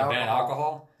trying to ban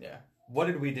alcohol. Yeah. What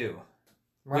did we do?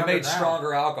 We made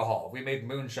stronger alcohol. We made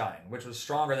moonshine, which was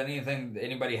stronger than anything that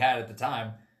anybody had at the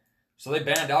time. So they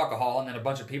banned alcohol, and then a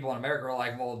bunch of people in America were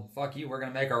like, well, fuck you, we're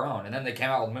going to make our own. And then they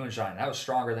came out with moonshine. That was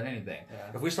stronger than anything.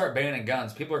 Yeah. If we start banning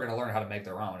guns, people are going to learn how to make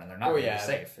their own, and they're not going to be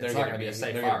safe. It's not going to be a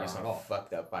safe firearm at all.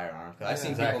 Fucked up firearm. I've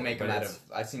seen people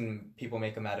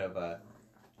make them out of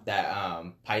that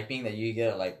piping that you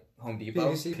get at like Home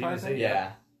Depot. PVC piping?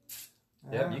 Yeah.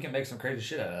 Yeah, you can make some crazy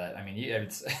shit out of that. I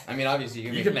mean, obviously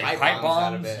you can make pipe bombs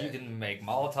out of it. You can make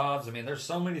Molotovs. I mean, there's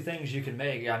so many things you can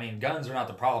make. I mean, guns are not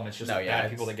the problem. It's just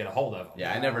bad people that get a hold of them.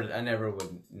 Yeah, I never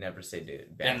would say to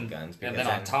ban guns. And then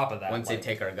on top of that, once they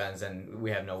take our guns, then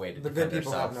we have no way to the defend good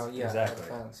people ourselves. have no exactly.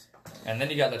 defense. And then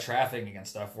you got the trafficking and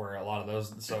stuff, where a lot of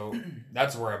those. So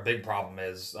that's where a big problem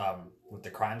is with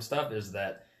the crime stuff, is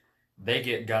that they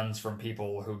get guns from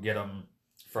people who get them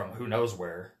from who knows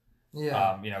where.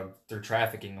 Yeah. Through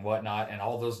trafficking and whatnot, and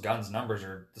all those guns numbers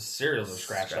the serials are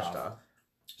scratched off.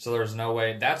 So there's no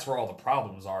way. That's where all the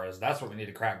problems are. Is that's what we need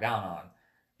to crack down on,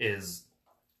 is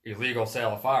illegal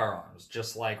sale of firearms,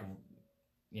 just like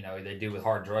they do with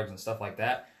hard drugs and stuff like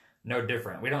that. No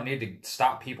different. We don't need to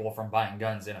stop people from buying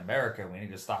guns in America. We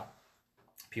need to stop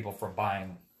people from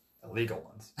buying illegal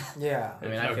ones. Yeah. I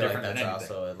mean, I feel like that's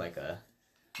also like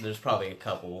there's probably a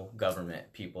couple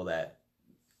government people that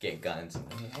get guns and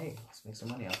hey, let's make some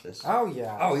money off this. Oh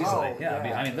yeah. Oh, easily. Yeah.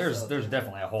 I mean, there's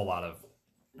definitely a whole lot of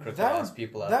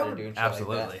people out there doing shit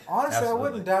absolutely. Like that. Honestly, I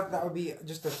wouldn't doubt that would be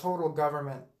just a total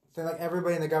government thing. Like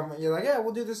everybody in the government, you're like, yeah,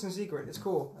 we'll do this in secret. It's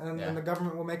cool, and the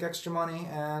government will make extra money,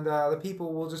 and the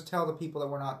people will just tell the people that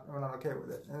we're not okay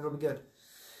with it, and it'll be good.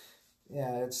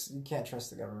 Yeah, you can't trust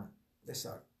the government. They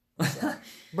suck.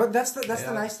 But that's the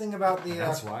nice thing about the.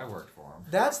 That's why I worked for them.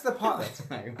 That's the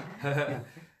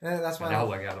Yeah, that's why. Now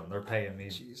look at them; they're paying me.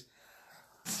 Jeez.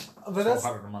 But that's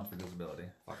 $1,200 a month for disability.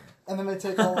 And then they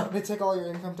take all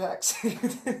your income tax.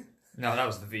 No, that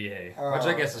was the VA, which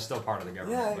I guess is still part of the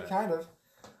government. Yeah, kind of.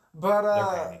 But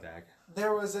they're paying me back.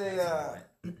 There was the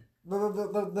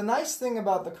nice thing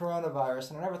about the coronavirus,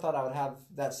 and I never thought I would have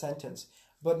that sentence.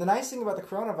 But the nice thing about the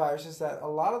coronavirus is that a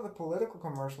lot of the political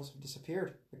commercials have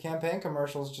disappeared. The campaign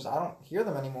commercials, I don't hear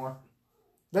them anymore.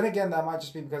 Then again, that might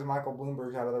just be because Michael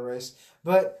Bloomberg's out of the race.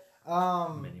 But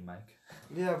Mini Mike.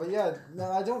 Yeah, but no,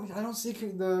 I don't see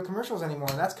the commercials anymore,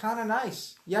 and that's kind of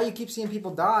nice. Yeah, you keep seeing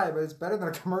people die, but it's better than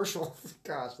a commercial.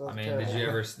 Gosh, that's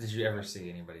terrible. Did you ever see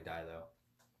anybody die though?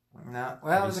 No.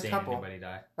 Well, there's a couple. Anybody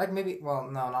die? Like maybe. Well,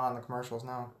 no, not on the commercials.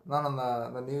 No, not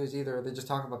on the news either. They just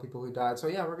talk about people who died. So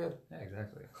yeah, we're good. Yeah,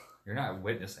 exactly. You're not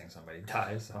witnessing somebody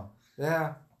die, so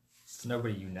yeah, it's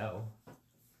nobody you know.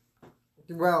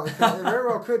 Well, it very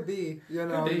well could be.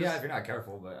 Could be, yeah, if you're not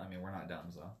careful. But I mean, we're not dumb,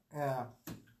 so yeah.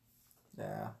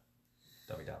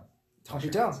 Don't be dumb. Don't be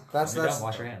dumb. That's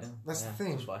wash your hands. That's the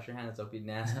thing. Just wash your hands. Don't be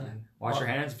nasty. Wash your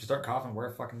hands. If you start coughing, wear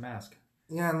a fucking mask.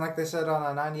 Yeah, and like they said on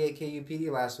a 98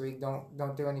 KUPD last week,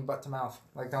 don't do any butt to mouth.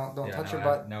 Like don't touch your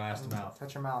butt. No ass to mouth.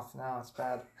 Touch your mouth. No, it's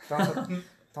bad.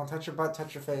 Don't touch your butt.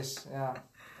 Touch your face. Yeah.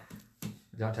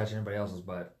 Don't touch anybody else's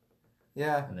butt.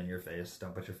 Yeah. And then your face.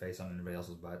 Don't put your face on anybody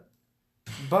else's butt.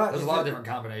 But there's a lot of different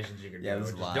combinations you can do.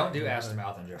 Just don't do ass to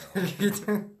mouth in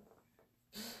general.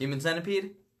 Human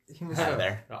centipede? Human centipede.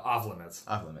 There. Off limits.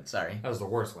 Off limits, sorry. That was the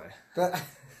worst way.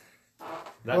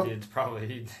 That dude's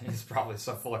probably he's probably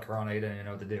so full of corona he didn't even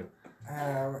know what to do.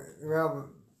 Well,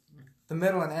 the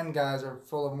middle and end guys are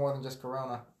full of more than just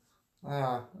corona.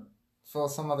 Full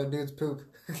of some other dude's poop.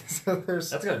 So there's...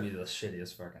 That's gotta be the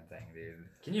shittiest fucking thing, dude.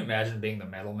 Can you imagine being the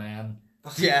metal man?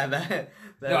 Yeah,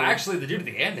 No, actually, the dude at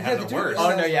the end Yeah, had the the dude worst. at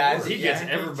the Oh no, yeah, He gets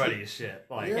everybody's shit.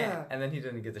 Like, Yeah. and then he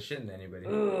didn't get the shit in anybody.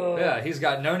 yeah, he's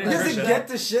got no He nutrition. doesn't get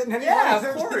the shit in anybody. Yeah, He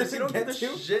of course. doesn't You don't get the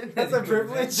to. shit in That's a anybody.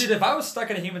 privilege. Dude, if I was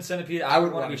stuck in a human centipede, I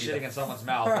would want to be shitting in someone's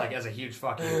mouth, like, as a huge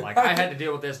fuck you. Like, I had to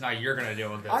deal with this, now you're gonna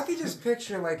deal with this. I could just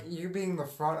picture, like, you being the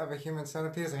front of a human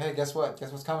centipede. It's like, hey, guess what?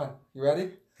 Guess what's coming? You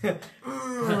ready?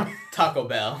 Taco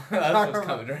Bell. That's what's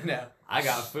coming right now. I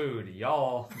got food.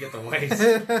 Y'all get the waste.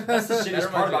 That's the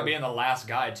shittiest part about being the last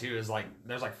guy, too, is, like,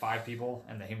 there's, like, 5 people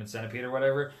in the human centipede or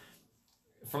whatever.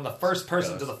 From the first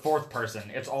person to the 4th person,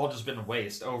 it's all just been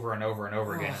waste over and over and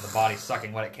over again, and the body's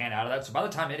sucking what it can out of that. So by the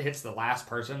time it hits the last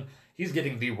person, he's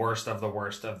getting the worst of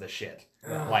the shit.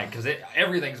 Like, because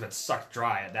everything's been sucked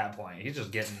dry at that point. He's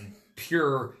just getting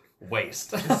pure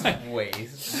waste.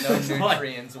 Waste. No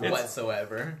nutrients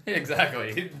whatsoever.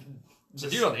 Exactly. The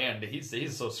dude on the end,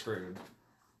 he's so screwed.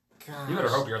 Gosh. You better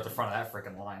hope you're at the front of that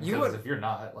freaking line. You Because would- if you're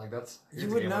not, like, that's... You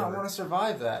would not want to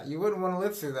survive that. You wouldn't want to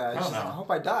live through that. I don't know. I hope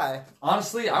I die.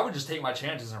 Honestly, I would just take my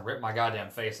chances and rip my goddamn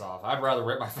face off. I'd rather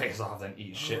rip my face off than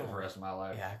eat shit for the rest of my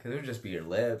life. Yeah, because it would just be your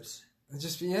lips. It'd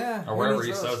just be, yeah. Or wherever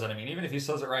he sews it. I mean, even if he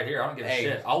sews it right here, I don't give a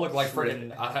shit. I'll look like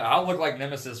freaking... I'll look like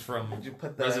Nemesis from You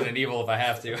put the, Resident Evil if I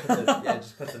have to. yeah,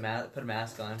 just put a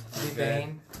mask on.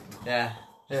 Bane. Yeah,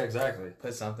 Yeah, exactly.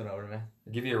 put something over me.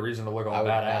 Give you a reason to look all I would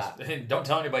badass. Don't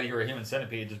tell anybody you're a human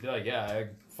centipede. Just be like, yeah, I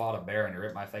fought a bear and he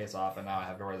ripped my face off, and now I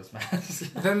have to wear this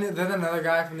mask. Then another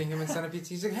guy from the human centipede,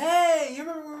 he's like, hey, you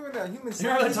remember when we were the human centipede? You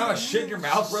remember that time I shit in your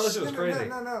mouth, bro? That shit was crazy.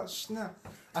 No.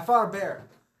 I fought a bear.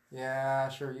 Yeah,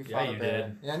 sure, you fought you a bear.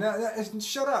 did. Yeah, no,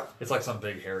 shut up. It's like some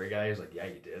big hairy guy. He's like, yeah,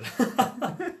 you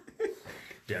did.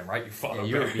 Damn right, you fought Yeah, a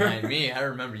you bear. were behind me. I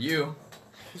remember you.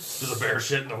 There's a bear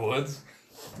shit in the woods.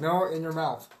 No, in your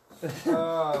mouth.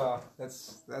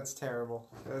 That's terrible.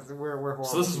 We're horrible.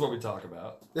 So this is what we talk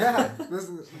about. Yeah,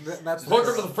 that's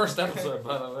Welcome to the first episode,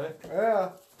 by the way. Yeah.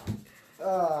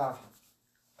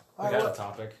 We got a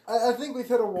topic. I think we've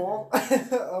hit a wall.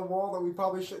 A wall that we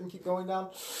probably shouldn't keep going down.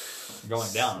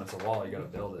 Going down, it's a wall. You gotta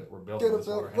build it. We're building this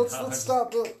wall right now. Let's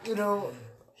stop.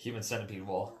 Human centipede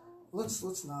wall. Let's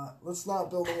not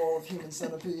build a wall of human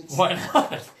centipedes. Why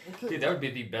not? Okay. Dude, that would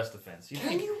be the best defense. You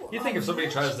think if somebody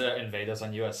tries to invade us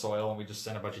on U.S. soil and we just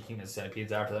send a bunch of human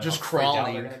centipedes after them, Just how freaked out they're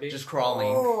crawling. gonna be? Just crawling.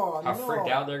 Oh, How no. freaked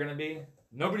out they're gonna be?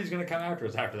 Nobody's gonna come after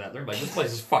us after that. They're gonna be like, this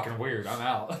place is fucking weird. I'm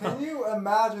out. Can you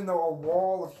imagine though a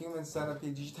wall of human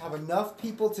centipedes? You just have enough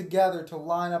people together to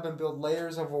line up and build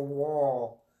layers of a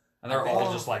wall. And they're all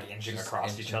Oh. just like inching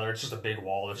across each other. It's just a big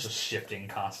wall that's just shifting A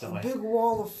constantly. big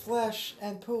wall of flesh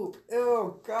and poop.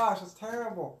 Ew, gosh, it's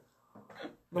terrible.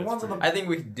 The That's ones on the I think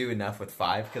we could do enough with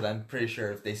 5 because I'm pretty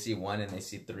sure if they see 1 and they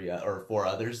see 3 or 4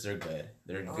 others, they're good.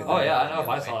 They're good. Oh yeah, I know. The If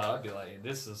I other saw way. that, I'd be like,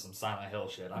 "This is some Silent Hill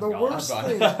shit." I'm The gone. worst I'm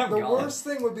thing, gone. I'm the gone. worst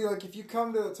thing would be like if you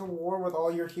come to war with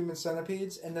all your human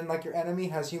centipedes, and then like your enemy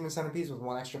has human centipedes with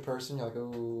 1 extra person. You're like,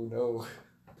 oh no.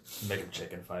 Make a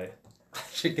chicken fight.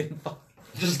 Chicken.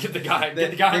 Just get the guy. They,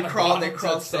 Get the guy. they on the crawl. bottom They to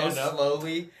crawl so stand up.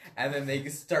 slowly, and then they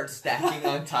start stacking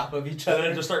on top of each And other.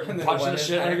 then just start And then punching one the at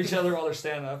shit a out of time. each other while they're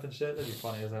standing up and shit. That'd be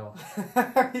funny as hell.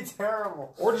 That'd be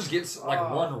terrible. Or just get like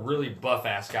Oh. one really buff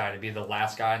ass guy to be the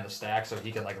last guy in the stack, so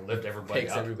he can like lift everybody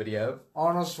Picks up. everybody up.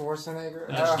 Arnold Schwarzenegger.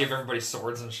 And just give everybody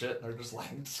swords and shit. And they're just like,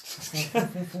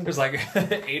 there's like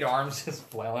 8 arms just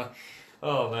flailing.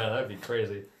 Oh man, that'd be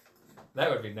crazy. That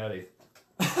would be nutty.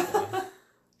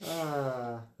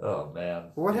 Oh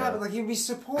man. What Yeah. happened? Like he'd be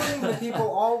supporting the people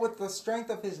all with the strength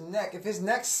of his neck. If his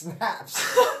neck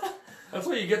snaps, That's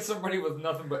why you get somebody with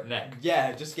nothing but neck.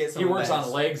 Yeah, just get some. He works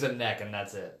on legs and neck, and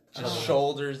that's it. just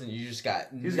shoulders, and you just got.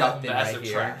 He's got nothing massive right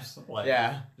here. traps. Like,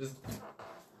 Yeah, just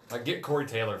like get Corey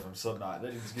Taylor from Slipknot.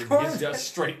 He's Corey got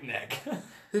straight neck.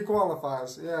 he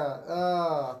qualifies. Yeah.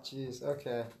 Oh, jeez.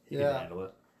 Okay. He can Yeah. handle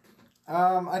it.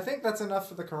 I think that's enough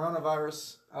for the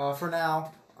coronavirus for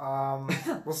now.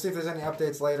 We'll see if there's any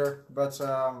updates later. But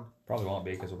Probably won't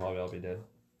be because we'll probably all be dead.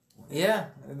 yeah,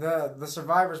 the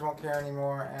survivors won't care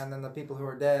anymore, and then the people who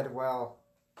are dead, well,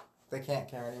 they can't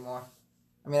care anymore.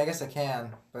 I mean, I guess they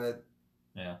can, but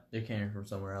you're carrying from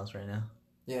somewhere else right now.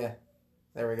 yeah,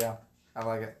 there we go. I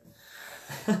like it.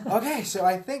 Okay, so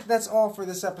I think that's all for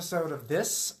this episode of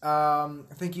this.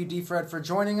 Thank you, D-Fred, for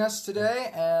joining us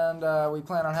today, and we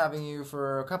plan on having you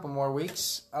for a couple more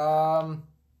weeks.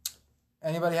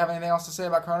 Anybody have anything else to say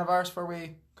about coronavirus before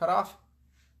we cut off?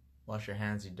 Wash your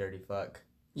hands, you dirty fuck.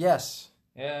 Yes.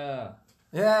 Yeah.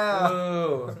 Yeah.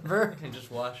 Oh. Ver- And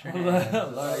just wash your hands.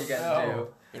 That's all you gotta do.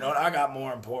 You know what? I got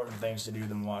more important things to do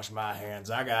than wash my hands.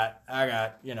 I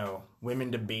got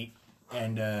women to beat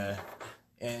and add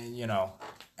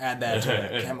that to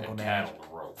the chemical damage. Cattle to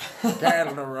rope.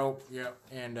 Cattle to rope, yep,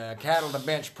 and cattle to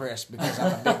bench press because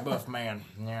I'm a big buff man.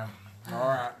 Yeah. All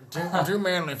right. Too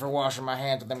manly for washing my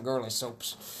hands with them girly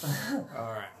soaps. All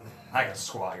right. I can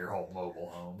squat your whole mobile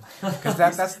home. Because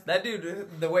that's That dude,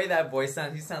 the way that voice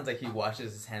sounds, he sounds like he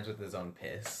washes his hands with his own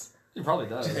piss. He probably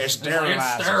does. It It's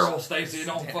sterilizes. sterile, Stacy. It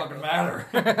don't fucking matter.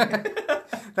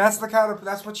 that's what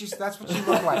you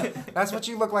look like. That's what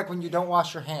you look like when you don't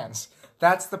wash your hands.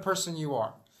 That's the person you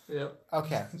are. Yep.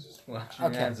 Okay. Just wash your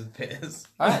Okay. hands with piss.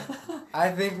 All right.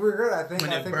 I think we're good. I think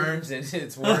When I it think burns, it's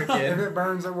if working. it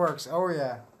burns, it works. Oh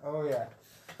yeah. Oh yeah.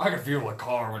 I can fuel a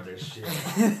car with this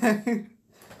shit.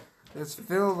 It's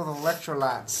filled with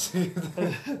electrolytes.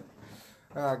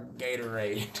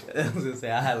 Gatorade. I was gonna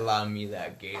say, I had a lot of me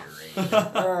that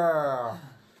Gatorade.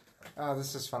 Oh,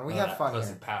 this is fun. We have fun Pussy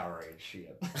here. Powerade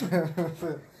shit.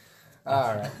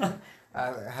 All right.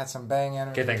 I had some bang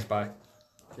energy. Okay, thanks. Bye.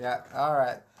 Yeah. All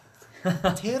right.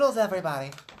 Toodles,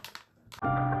 everybody.